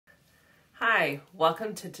Hi,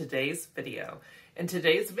 welcome to today's video. In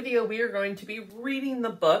today's video, we are going to be reading the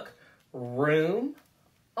book Room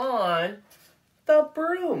on the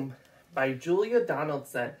Broom by Julia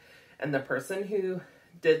Donaldson. And the person who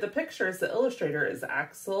did the pictures, the illustrator, is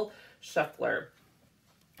Axel Scheffler.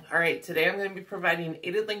 All right, today I'm going to be providing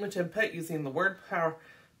aided language input using the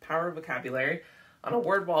WordPower vocabulary on a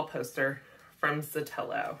word wall poster from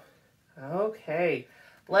Zotero. Okay,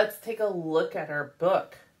 let's take a look at our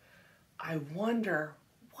book. I wonder,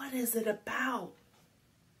 what is it about?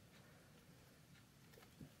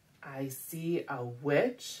 I see a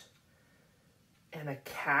witch and a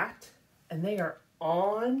cat, and they are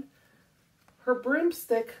on her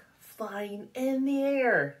broomstick flying in the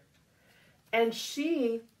air. And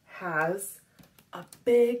she has a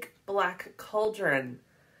big black cauldron.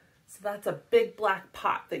 So that's a big black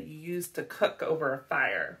pot that you use to cook over a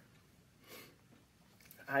fire.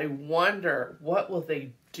 I wonder, what will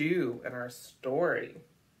they do in our story?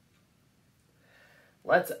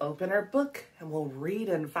 Let's open our book and we'll read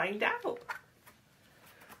and find out.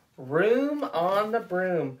 Room on the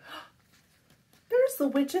Broom. There's the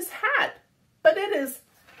witch's hat, but it is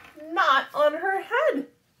not on her head.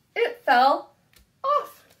 It fell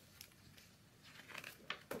off.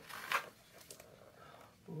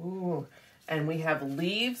 Ooh, and we have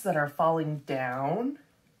leaves that are falling down.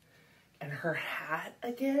 And her hat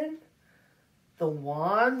again. The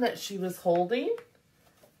wand that she was holding.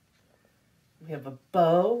 We have a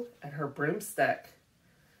bow and her broomstick.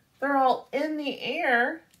 They're all in the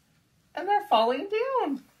air and they're falling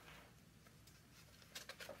down.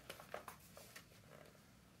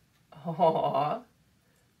 Aww.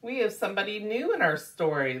 We have somebody new in our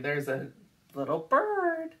story. There's a little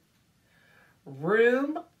bird.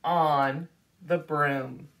 Room on the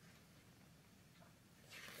Broom.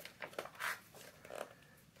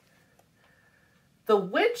 The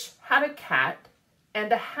witch had a cat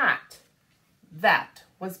and a hat that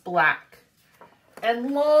was black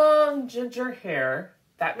and long ginger hair.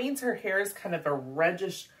 That means her hair is kind of a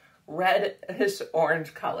reddish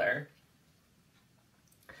orange color.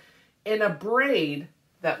 In a braid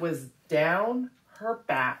that was down her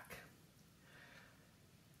back.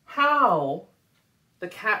 How the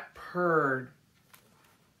cat purred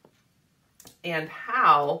and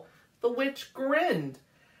how the witch grinned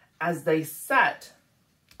as they sat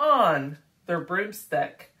on their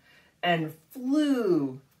broomstick and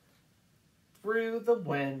flew through the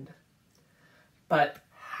wind. But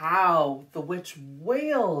how the witch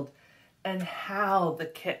wailed and how the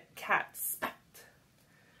cat spat.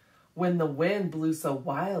 When the wind blew so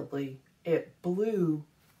wildly, it blew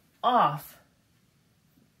off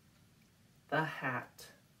the hat.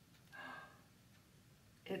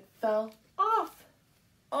 It fell off.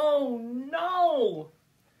 Oh no!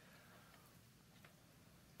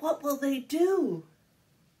 What will they do?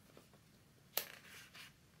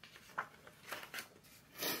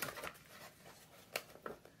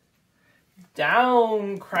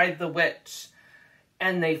 Down, cried the witch,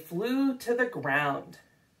 and they flew to the ground.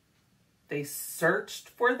 They searched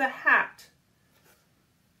for the hat,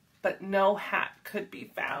 but no hat could be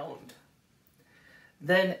found.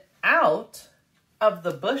 Then out of the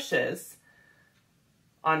bushes,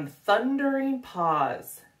 on thundering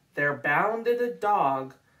paws, there bounded a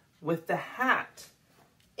dog with the hat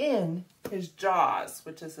in his jaws,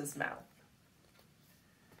 which is his mouth.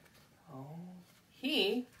 Oh,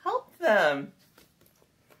 he helped them.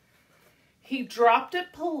 He dropped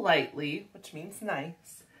it politely, which means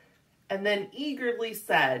nice, and then eagerly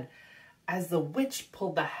said, as the witch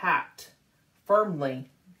pulled the hat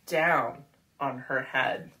firmly down on her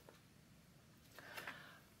head,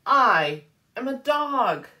 I am a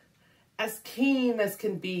dog, as keen as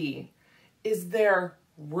can be. Is there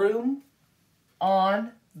room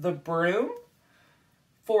on the broom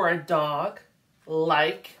for a dog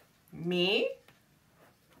like me?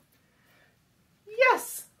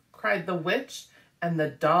 Yes, cried the witch, and the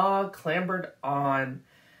dog clambered on.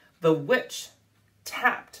 The witch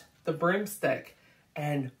tapped the broomstick,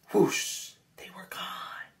 and whoosh, they were gone.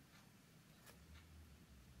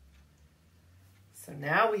 So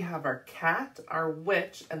now we have our cat, our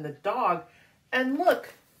witch, and the dog. And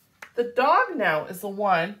look, the dog now is the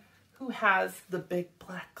one who has the big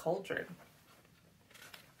black cauldron.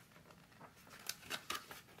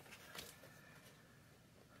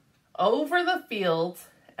 Over the fields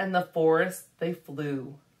and the forest they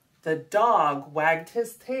flew. The dog wagged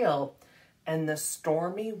his tail, and the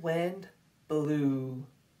stormy wind blew.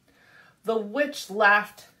 The witch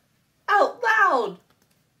laughed out loud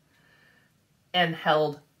and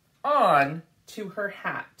held on to her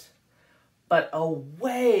hat. But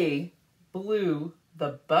away blew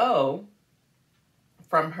the bow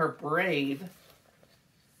from her braid,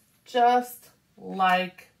 just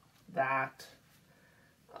like that.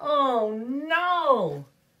 Oh no!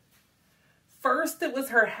 First it was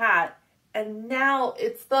her hat, and now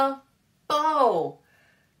it's the bow.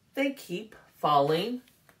 They keep falling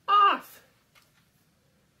off.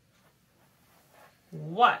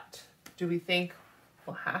 What do we think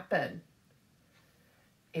will happen?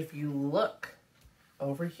 If you look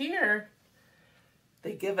over here,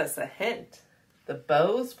 they give us a hint. The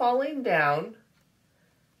bow's falling down.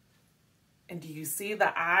 And do you see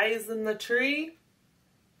the eyes in the tree?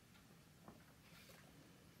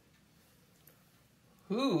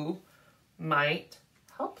 Who might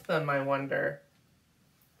help them, I wonder?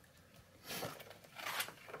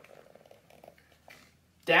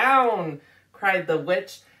 Down, cried the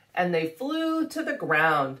witch, and they flew to the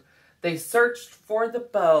ground. They searched for the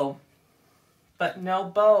bow, but no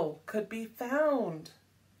bow could be found.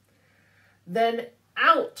 Then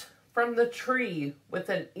out from the tree with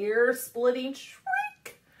an ear-splitting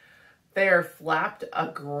shriek, there flapped a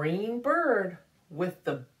green bird with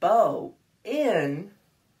the bow in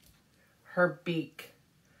her beak.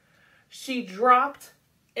 She dropped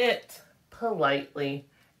it politely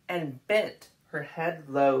and bent her head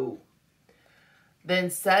low. Then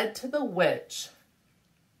said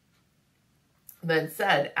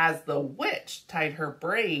as the witch tied her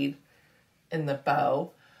braid in the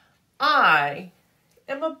bow, I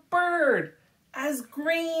am a bird as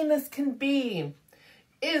green as can be.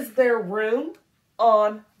 Is there room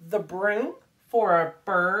on the broom for a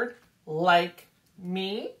bird like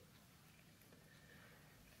me?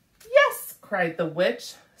 Yes, cried the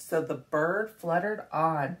witch. So the bird fluttered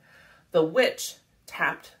on. The witch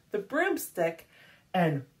tapped the broomstick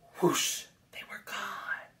and whoosh, they were gone.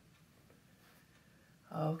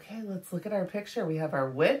 Okay, let's look at our picture. We have our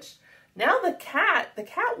witch. Now the cat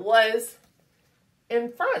was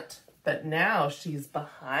in front, but now she's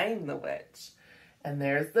behind the witch. And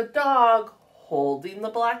there's the dog holding the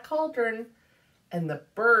black cauldron, and the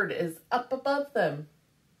bird is up above them.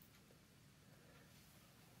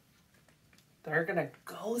 They're gonna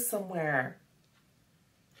go somewhere.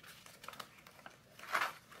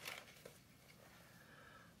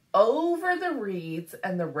 Over the reeds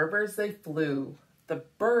and the rivers they flew. The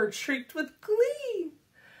bird shrieked with glee,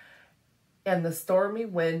 and the stormy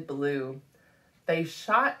wind blew. They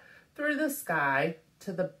shot through the sky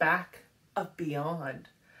to the back of beyond.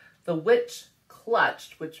 The witch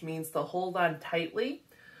clutched, which means to hold on tightly,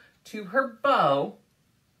 to her bow,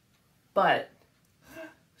 but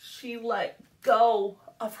she let go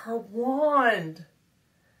of her wand.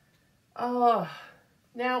 Oh,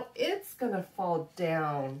 now it's gonna fall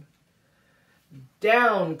down.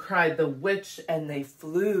 Down, cried the witch, and they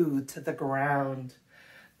flew to the ground.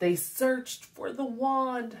 They searched for the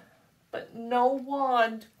wand, but no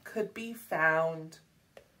wand could be found.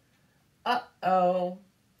 Uh-oh.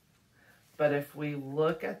 But if we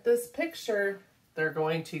look at this picture, they're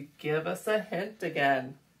going to give us a hint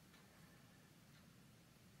again.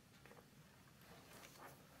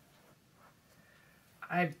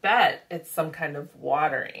 I bet it's some kind of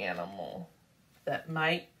water animal that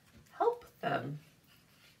might help them.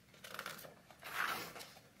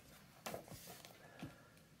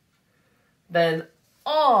 Then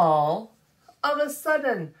all of a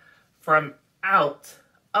sudden, from out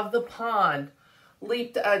of the pond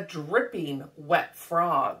leaped a dripping wet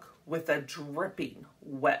frog with a dripping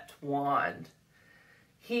wet wand.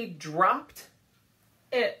 He dropped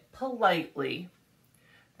it politely,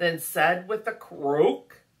 then said with a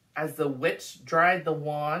croak as the witch dried the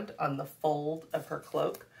wand on the fold of her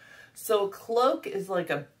cloak. So a cloak is like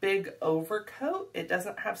a big overcoat. It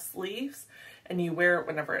doesn't have sleeves, and you wear it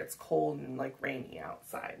whenever it's cold and like rainy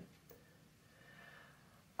outside.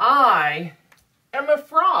 I am a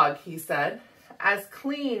frog, he said, as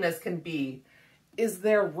clean as can be. Is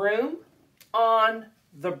there room on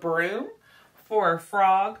the broom for a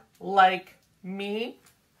frog like me?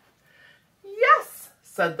 Yes,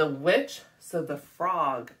 said the witch, so the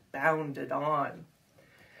frog bounded on.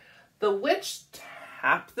 The witch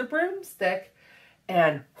tapped the broomstick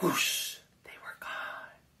and whoosh, they were gone.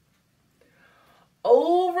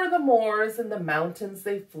 Over the moors and the mountains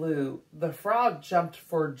they flew. The frog jumped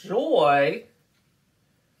for joy.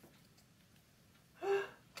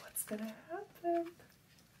 What's gonna happen?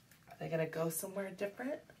 Are they gonna go somewhere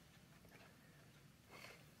different?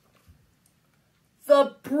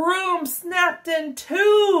 The broom snapped in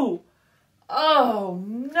two. Oh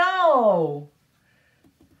no!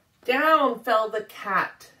 Down fell the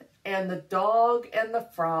cat and the dog and the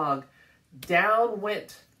frog.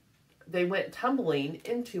 They went tumbling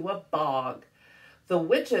into a bog. The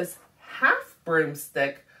witch's half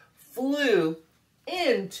broomstick flew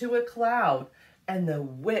into a cloud, and the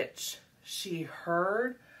witch, she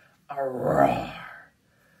heard a roar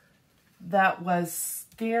that was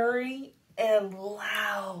scary and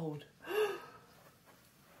loud.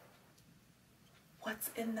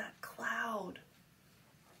 What's in that cloud?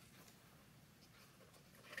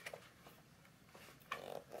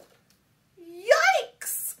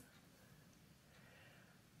 Yikes!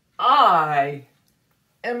 I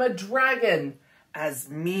am a dragon, as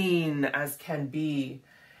mean as can be,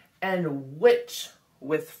 and witch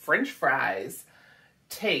with French fries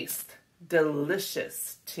taste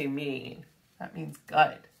delicious to me. That means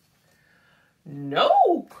good.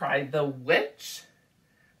 No, cried the witch,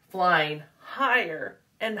 flying higher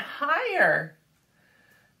and higher.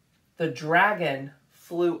 The dragon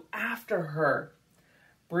flew after her,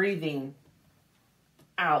 breathing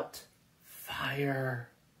out fire.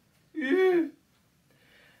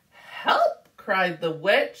 Help, cried the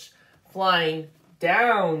witch, flying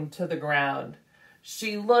down to the ground.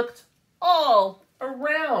 She looked all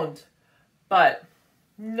around, but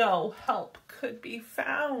no help could be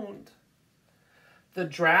found. The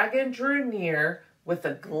dragon drew near with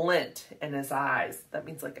a glint in his eyes. That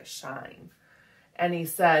means like a shine. And he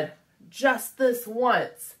said, just this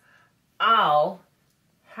once, I'll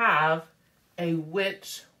have a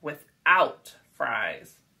witch without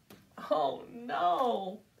fries. Oh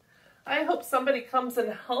no. I hope somebody comes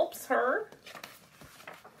and helps her.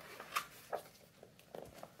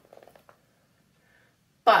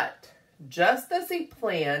 But just as he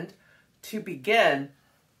planned to begin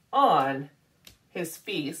on his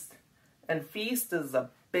feast, and feast is a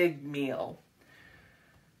big meal,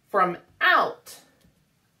 from out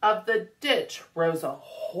of the ditch rose a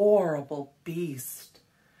horrible beast.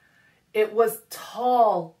 It was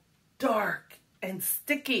tall, dark, and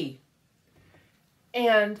sticky,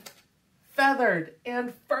 and feathered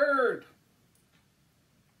and furred.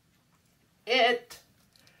 It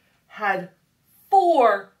had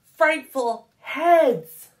 4 frightful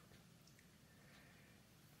heads.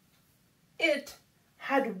 It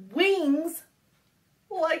had wings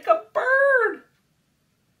like a bird.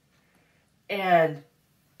 And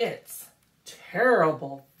its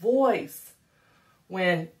terrible voice,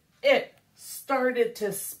 when it started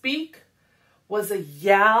to speak, was a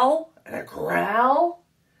yowl and a growl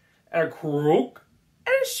and a croak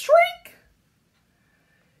and a shriek.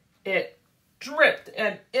 It dripped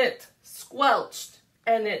and it squelched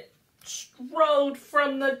and it strode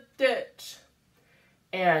from the ditch.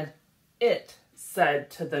 And it said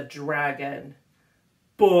to the dragon,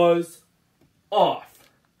 "Buzz off.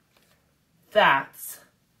 That's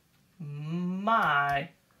my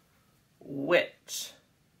witch."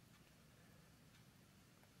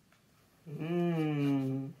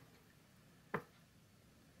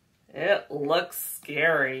 It looks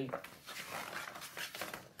scary.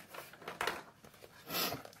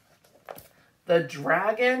 The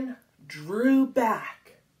dragon drew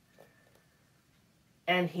back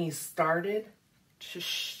and he started to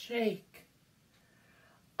shake.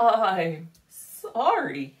 "I'm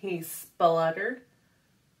sorry," he spluttered.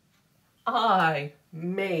 "I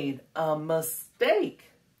made a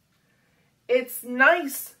mistake. It's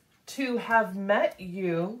nice to have met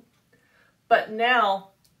you, but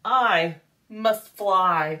now I must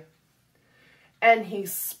fly." And he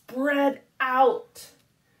spread out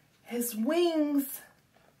his wings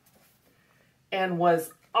and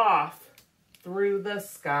was off through the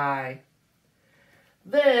sky.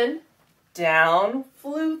 Then down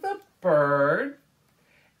flew the bird,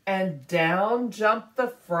 and down jumped the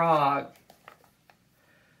frog.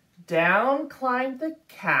 Down climbed the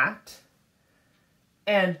cat,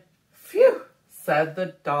 and phew, said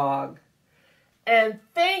the dog. "And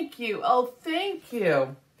thank you, oh thank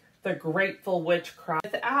you," the grateful witch cried.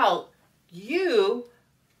 "Without you,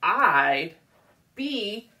 I'd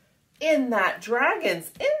be in that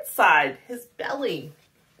dragon's inside, his belly."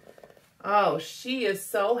 Oh, she is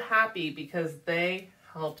so happy because they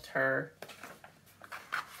helped her.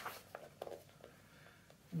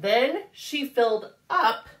 Then she filled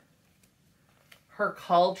up her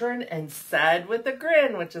cauldron and said with a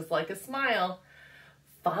grin, which is like a smile,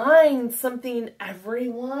 "Find something,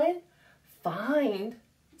 everyone. Find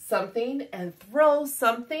something and throw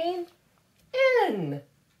something in."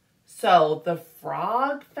 So the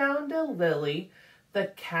frog found a lily, the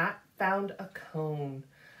cat found a cone,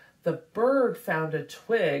 the bird found a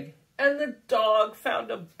twig, and the dog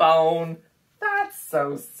found a bone. That's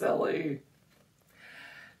so silly.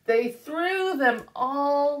 They threw them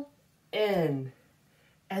all in,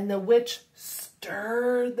 and the witch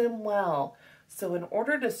stirred them well. So in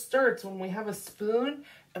order to stir, it's when we have a spoon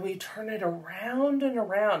and we turn it around and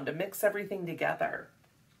around to mix everything together.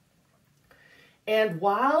 And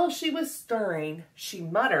while she was stirring, she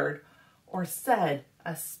muttered or said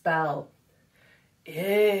a spell.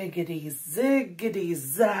 Iggity, ziggity,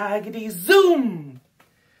 zaggity, zoom!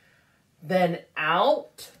 Then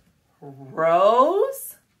out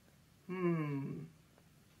rose,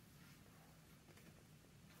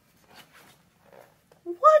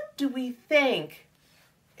 what do we think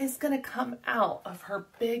is going to come out of her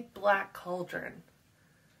big black cauldron?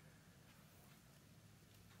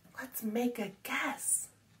 Let's make a guess.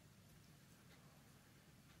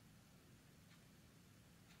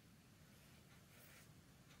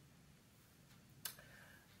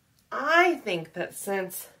 I think that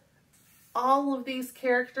since all of these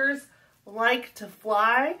characters like to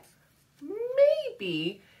fly,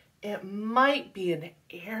 maybe it might be an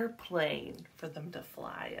airplane for them to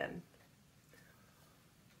fly in.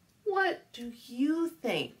 What do you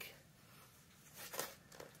think?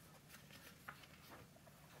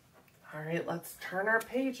 All right, let's turn our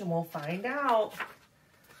page and we'll find out.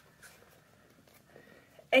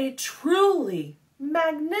 A truly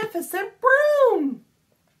magnificent broom!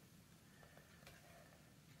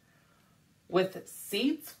 With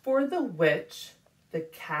seats for the witch, the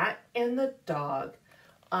cat, and the dog,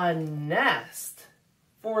 a nest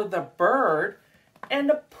for the bird, and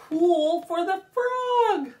a pool for the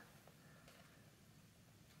frog.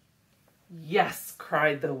 Yes,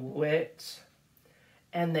 cried the witch,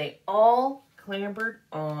 and they all clambered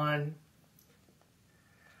on.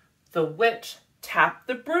 The witch tapped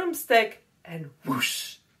the broomstick, and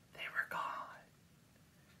whoosh, they were gone.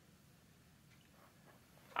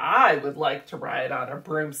 I would like to ride on a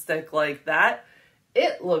broomstick like that.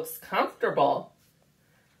 It looks comfortable.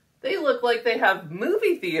 They look like they have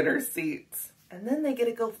movie theater seats. And then they get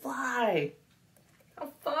to go fly. How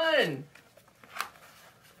fun.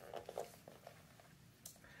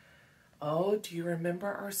 Oh, do you remember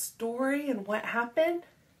our story and what happened?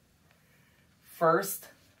 First,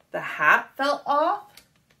 the hat fell off.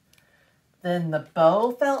 Then the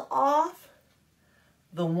bow fell off.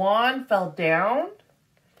 The wand fell down.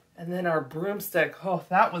 And then our broomstick, oh,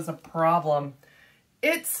 that was a problem.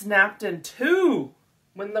 It snapped in two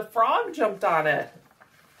when the frog jumped on it.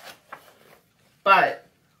 But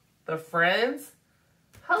the friends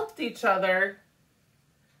helped each other,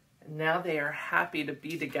 and now they are happy to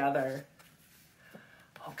be together.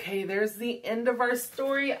 Okay, there's the end of our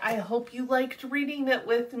story. I hope you liked reading it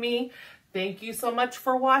with me. Thank you so much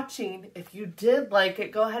for watching. If you did like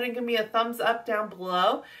it, go ahead and give me a thumbs up down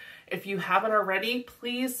below. If you haven't already,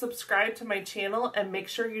 please subscribe to my channel and make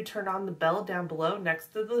sure you turn on the bell down below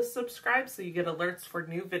next to the subscribe so you get alerts for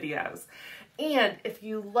new videos. And if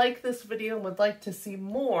you like this video and would like to see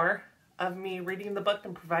more of me reading the book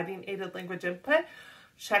and providing aided language input,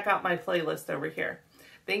 check out my playlist over here.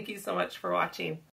 Thank you so much for watching.